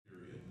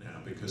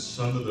because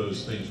some of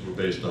those things were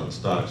based on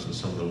stocks and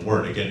some of them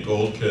weren't. Again,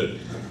 Gold Kid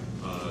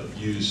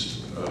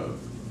used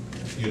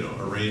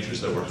arrangers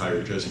that were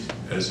hired just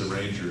as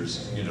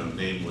arrangers,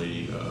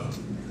 namely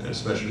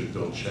especially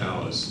Bill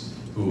Chalice,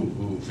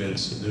 who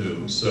Vince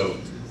knew. So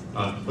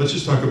let's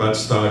just talk about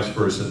stocks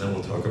first, and then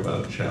we'll talk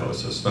about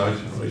Chalice. So stocks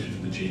in relation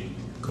to the Gene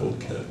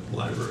Gold Kid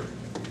library.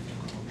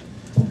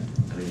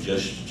 I mean,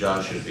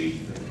 Josh should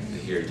be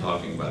here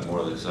talking about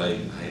more of this. I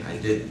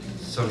did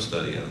some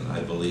study on it.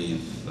 I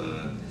believe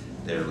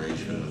their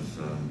arrangement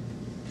of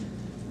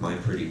My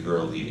Pretty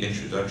Girl, the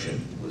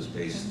introduction was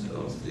based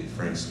off the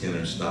Frank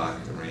Skinner stock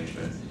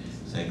arrangement,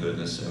 thank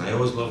goodness. And I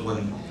always love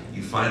when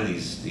you find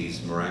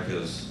these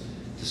miraculous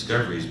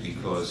discoveries,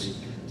 because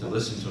to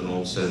listen to an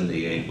old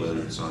 78, whether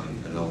it's on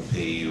an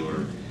LP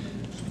or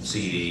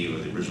CD or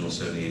the original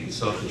 78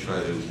 itself, to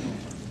try to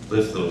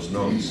lift those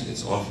notes,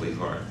 it's awfully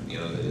hard.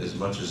 As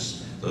much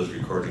as those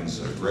recordings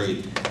are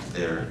great,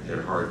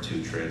 they're hard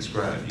to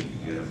transcribe.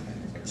 You have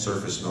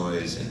surface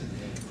noise, and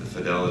the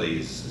fidelity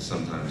is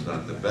sometimes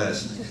not the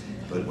best,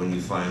 but when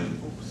you find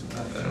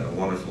a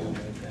wonderful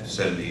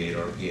 78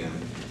 RPM,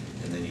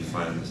 and then you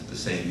find the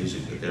same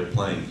music that they're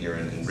playing here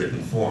in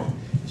written form,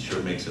 it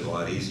sure makes it a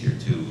lot easier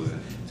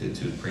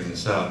to bring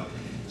this out.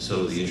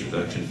 So the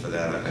introduction for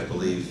that, I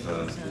believe,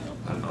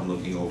 I'm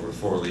looking over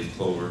Four Leaf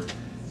Clover,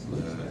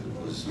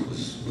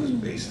 was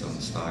based on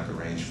the stock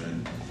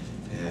arrangement.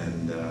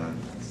 And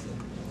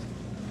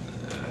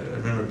I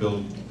remember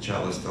Bill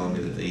Chalice telling me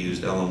that they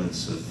used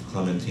elements of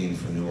Clementine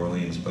from New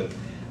Orleans, but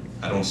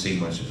I don't see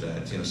much of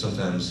that.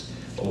 Sometimes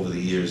over the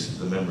years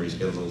the memories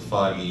get a little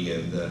foggy,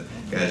 and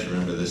guys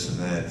remember this and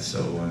that.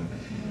 So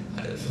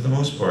for the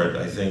most part,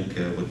 I think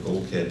what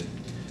Gold Kid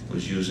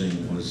was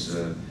using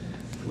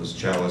was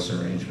Chalice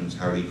arrangements,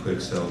 Howdy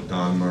Quicksell,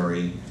 Don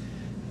Murray.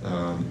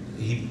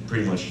 He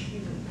pretty much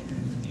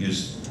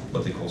used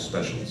what they call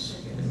specials.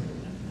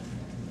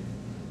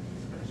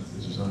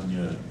 This is on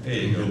you. There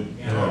you go.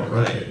 Oh,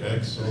 right. Okay,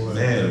 excellent.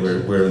 Man,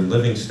 we're in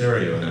living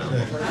stereo now.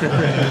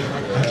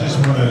 I just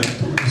want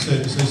to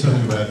say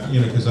something about,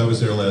 because I was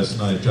there last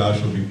night.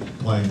 Josh will be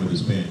playing with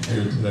his band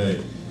here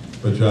today,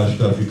 but Josh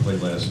Duffy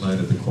played last night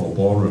at the Cole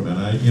Ballroom, and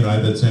I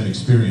had that same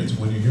experience.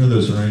 When you hear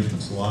those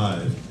arrangements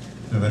live,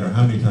 no matter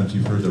how many times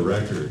you've heard the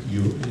record,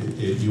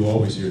 you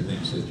always hear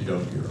things that you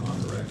don't hear on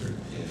the record.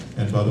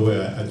 Yeah. And by the way,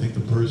 I think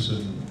the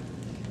person,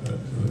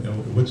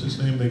 what's his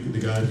name, the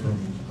guy from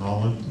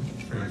Holland?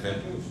 Frank Van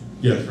Hoos.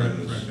 Yeah, Frank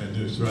Van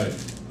Hoos, right,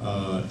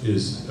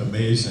 is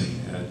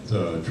amazing at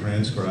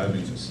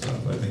transcribing this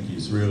stuff. I think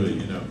he's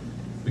really,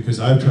 because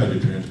I've tried to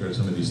transcribe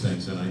some of these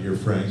things, and I hear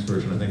Frank's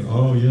version, I think,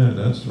 oh yeah,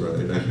 that's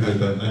right, I should have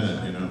done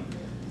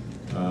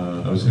that,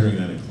 I was hearing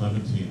that in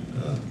Clementine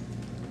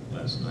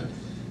last night.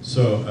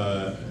 So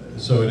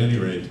at any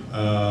rate,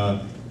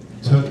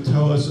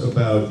 tell us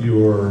about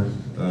your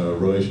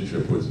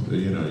relationship with,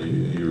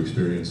 your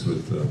experience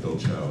with Bill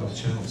Chalice.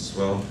 Chalice.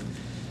 Well,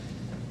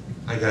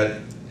 I got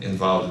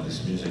involved in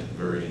this music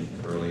very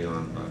early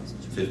on, about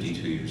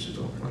 52 years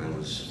ago, when I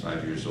was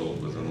 5 years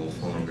old, with an old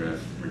phonograph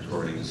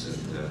recordings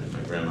that my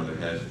grandmother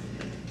had.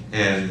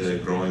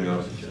 And growing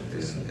up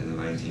in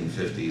the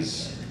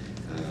 1950s,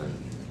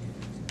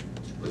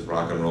 with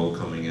rock and roll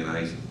coming in,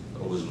 I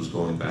always was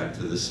going back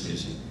to this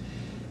music.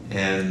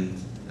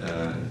 And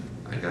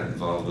I got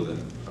involved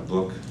with a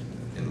book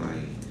in my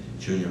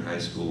junior high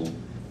school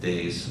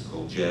days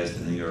called Jazz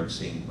the New York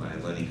Scene by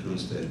Lenny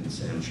Kunstead and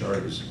Sam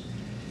Charters.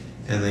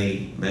 And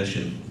they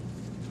mentioned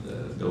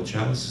Bill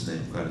Chalice's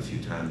name quite a few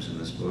times in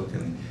this book,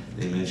 and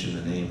they mentioned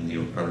the name,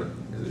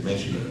 they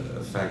mentioned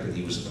the fact that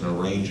he was an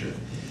arranger.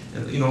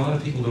 And a lot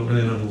of people don't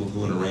really know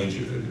who an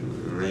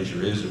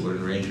arranger is or what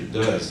an arranger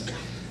does.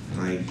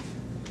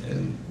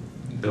 And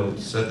Bill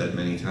said that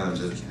many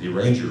times, that the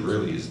arranger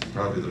really is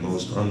probably the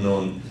most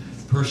unknown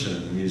person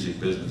in the music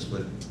business,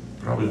 but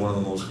probably one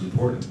of the most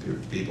important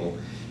people,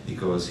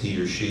 because he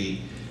or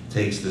she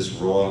takes this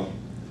raw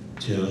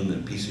tune, a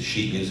piece of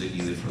sheet music,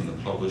 either from the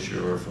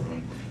publisher or from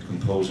a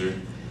composer,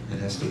 and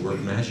has to work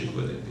magic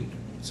with it.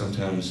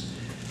 Sometimes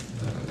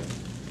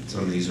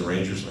some of these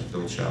arrangers, like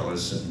Bill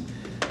Chalice and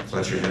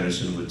Fletcher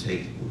Henderson, would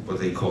take what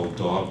they call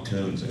dog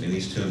tunes. I mean,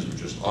 these tunes were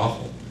just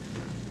awful.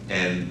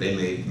 And they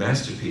made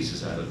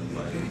masterpieces out of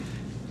them by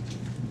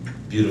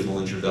beautiful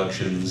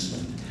introductions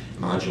and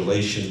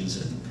modulations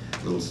and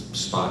little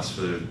spots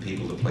for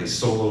people to play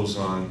solos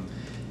on.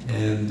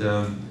 And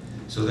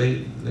so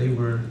they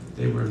were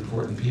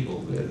important people,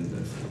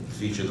 and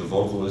featured the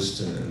vocalists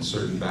and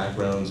certain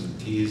backgrounds and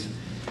keys.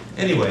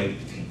 Anyway,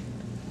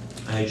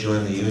 I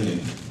joined the union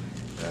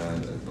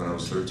when I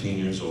was 13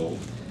 years old,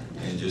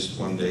 and just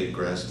one day,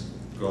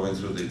 going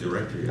through the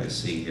directory, I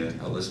see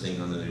a listing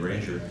under the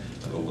arranger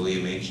of a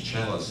William H.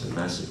 Chalice in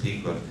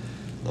Massapequa,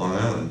 Long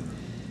Island.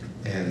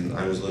 And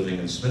I was living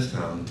in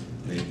Smithtown,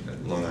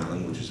 Long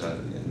Island, which is out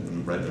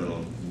in right in the middle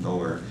of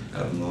nowhere,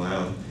 out in Long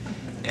Island.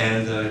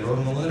 And I wrote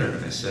him a letter,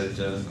 and I said,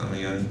 I'm a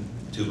young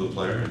tuba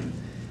player and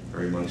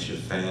very much a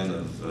fan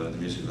of the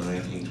music of the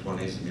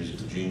 1920s, the music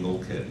of Gene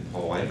Gold Kid and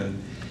Paul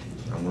Whiteman.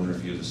 I wonder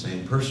if you're the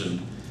same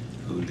person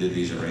who did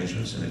these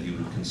arrangements, and if you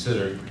would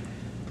consider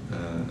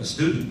a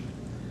student.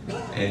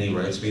 And he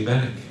writes me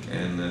back,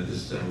 and I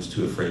was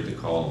too afraid to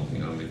call, you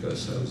know,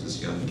 because I was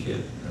this young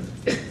kid,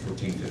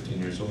 14, 15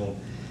 years old.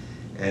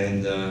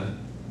 And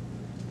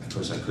of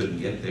course I couldn't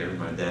get there.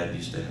 My dad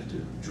used to have to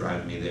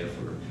drive me there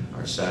for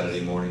our Saturday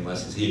morning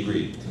lessons. He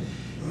agreed.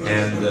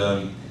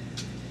 And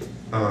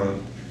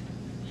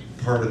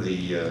part of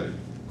the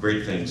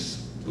great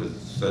things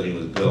with studying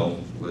with Bill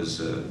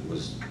was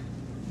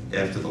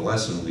after the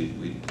lesson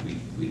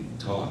we'd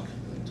talk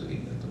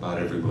about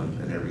everyone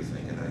and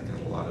everything, and I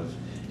got a lot of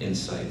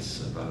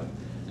insights about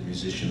the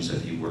musicians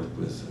that he worked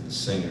with, and the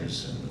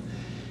singers,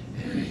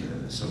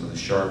 and some of the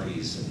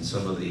Sharpies, and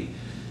some of the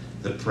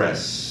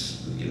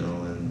press, you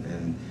know,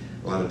 and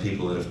a lot of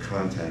people that have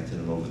contacted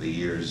him over the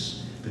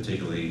years,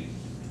 particularly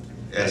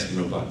asking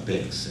him about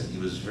Bix, and he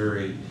was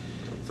very,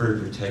 very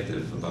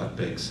protective about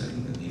Bix,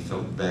 and he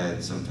felt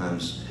bad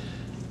sometimes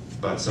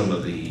about some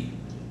of the,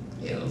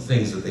 you know,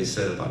 things that they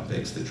said about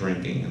Bix, the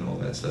drinking and all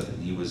that stuff, and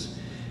he was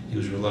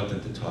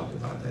reluctant to talk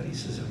about that. He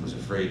says, I was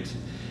afraid to,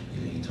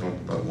 you know, you talk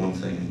about one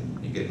thing,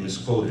 you get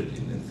misquoted,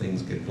 and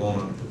things get blown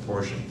out of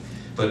proportion.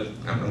 But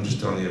I'm just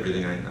telling you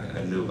everything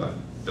I knew about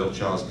Bill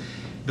Charles.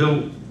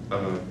 Bill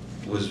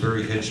was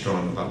very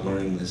headstrong about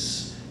learning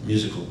this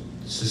musical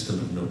system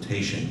of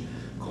notation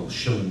called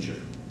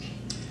Schillinger.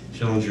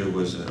 Schillinger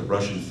was a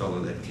Russian fellow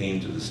that came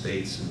to the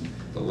States in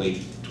the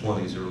late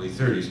 20s, early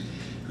 30s,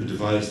 who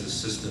devised the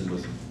system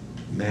with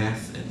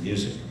math and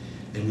music.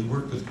 And we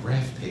worked with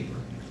graph paper.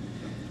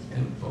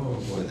 And oh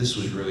boy, this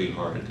was really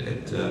hard.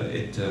 It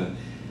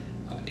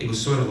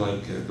was sort of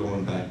like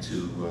going back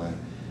to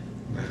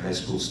my high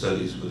school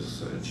studies with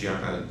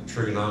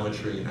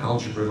trigonometry and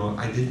algebra and all.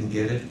 I didn't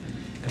get it,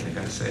 and I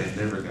gotta say I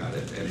never got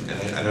it,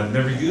 and I've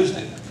never used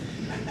it.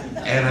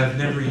 And I've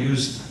never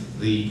used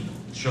the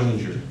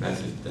Schillinger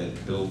method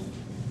that Bill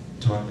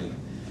taught me.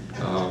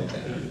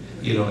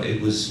 You know, it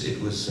was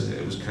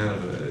kind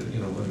of a, you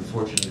know, an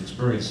unfortunate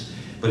experience.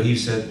 But he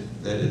said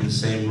that in the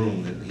same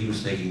room that he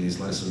was taking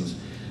these lessons,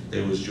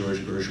 there was George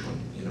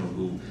Gershwin, you know,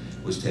 who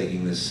was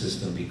taking this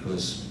system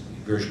because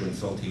Gershwin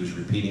felt he was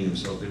repeating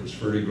himself. There was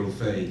Ferdy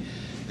Grofé,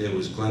 there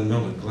was Glenn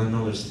Miller. Glenn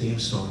Miller's theme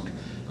song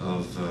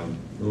of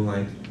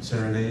Moonlight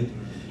Serenade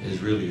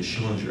is really a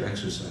Schillinger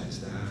exercise.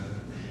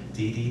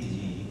 Dee dee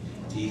dee,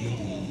 dee dee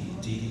dee,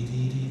 dee dee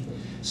dee dee.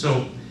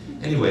 So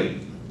anyway,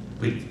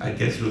 I'd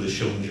get through the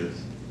Schillinger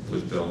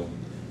with Bill,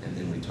 and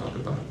then we talk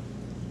about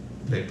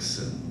Bix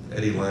and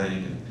Eddie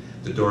Lang and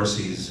the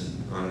Dorseys and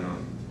on and on.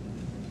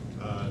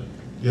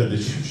 Yeah, the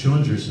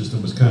Schillinger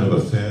system was kind of a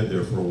fad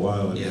there for a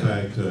while. In Yeah.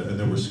 fact, and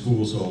there were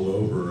schools all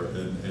over,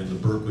 and the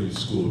Berkeley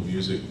School of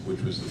Music, which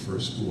was the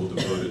first school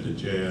devoted to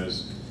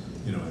jazz,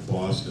 you know, in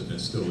Boston,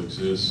 that still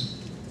exists,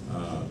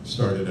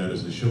 started out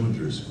as the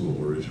Schillinger School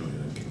originally,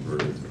 and then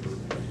converted to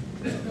Berkeley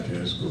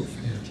Jazz School.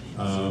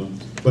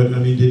 But I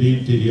mean, did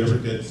he ever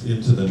get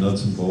into the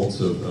nuts and bolts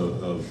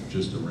of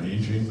just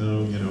arranging,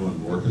 though, you know, and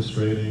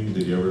orchestrating?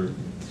 Did he ever?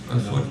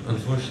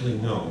 Unfortunately,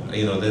 no.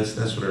 You know, that's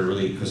what I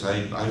really, because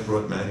I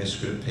brought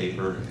manuscript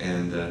paper,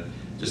 and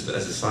just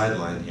as a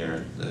sideline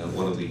here,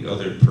 one of the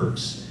other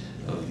perks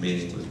of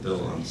meeting with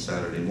Bill on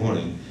Saturday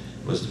morning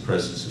was the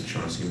presence of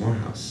Chauncey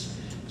Morehouse.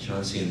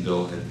 Chauncey and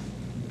Bill had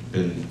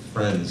been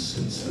friends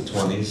since the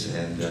 20s,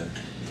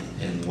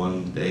 and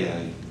one day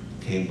I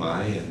came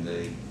by and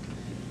they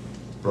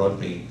brought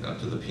me up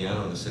to the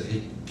piano and said,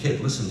 "Hey,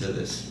 kid, listen to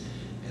this."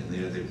 And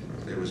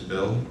there was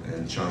Bill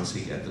and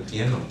Chauncey at the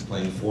piano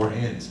playing four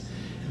hands.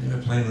 And they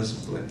were playing this,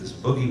 like this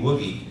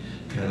boogie-woogie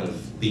kind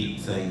of beat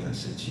thing. I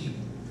said, "Gee,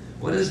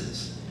 what is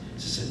this?"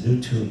 It's just a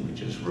new tune we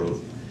just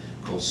wrote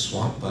called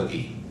Swamp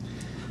Buggy.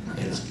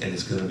 And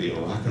it's going to be a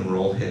rock and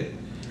roll hit.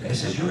 And he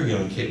says, "You're a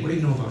young kid, what do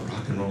you know about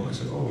rock and roll?" I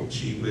said, "Oh,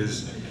 gee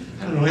whiz,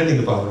 I don't know anything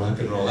about rock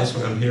and roll. That's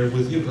why I'm here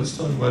with you. Let's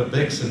talk about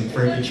Bix and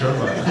Frankie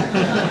Cherubin."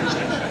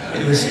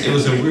 It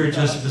was a weird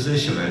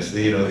juxtaposition. I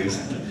see, you know, these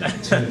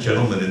two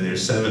gentlemen in their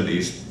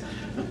 70s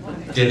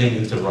getting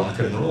into rock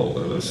and roll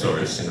of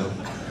sorts, you know.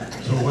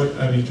 So what,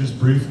 I mean, just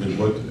briefly,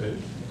 what,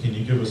 can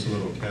you give us a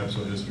little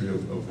capsule history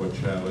of what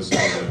Chalice did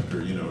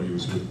after, you know, he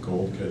was with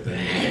Gold Cat, then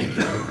he was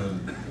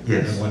with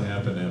Yes. and what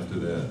happened after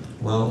that?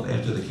 Well,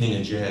 after the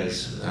King of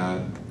Jazz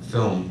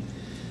film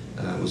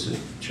was a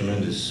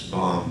tremendous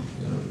bomb.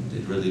 You know,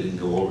 it really didn't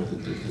go over.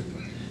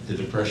 The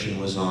Depression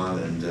was on,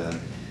 and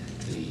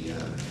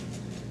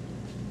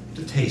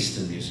the taste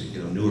in music,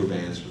 you know, newer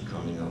bands were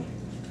coming up,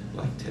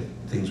 like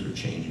things were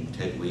changing.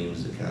 Ted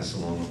Williams, the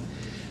Castellano.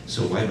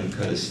 So Wyman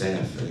cut his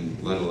staff, and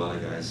he let a lot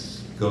of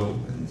guys go,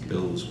 and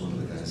Bill was one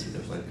of the guys he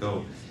let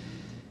go.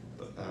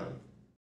 But,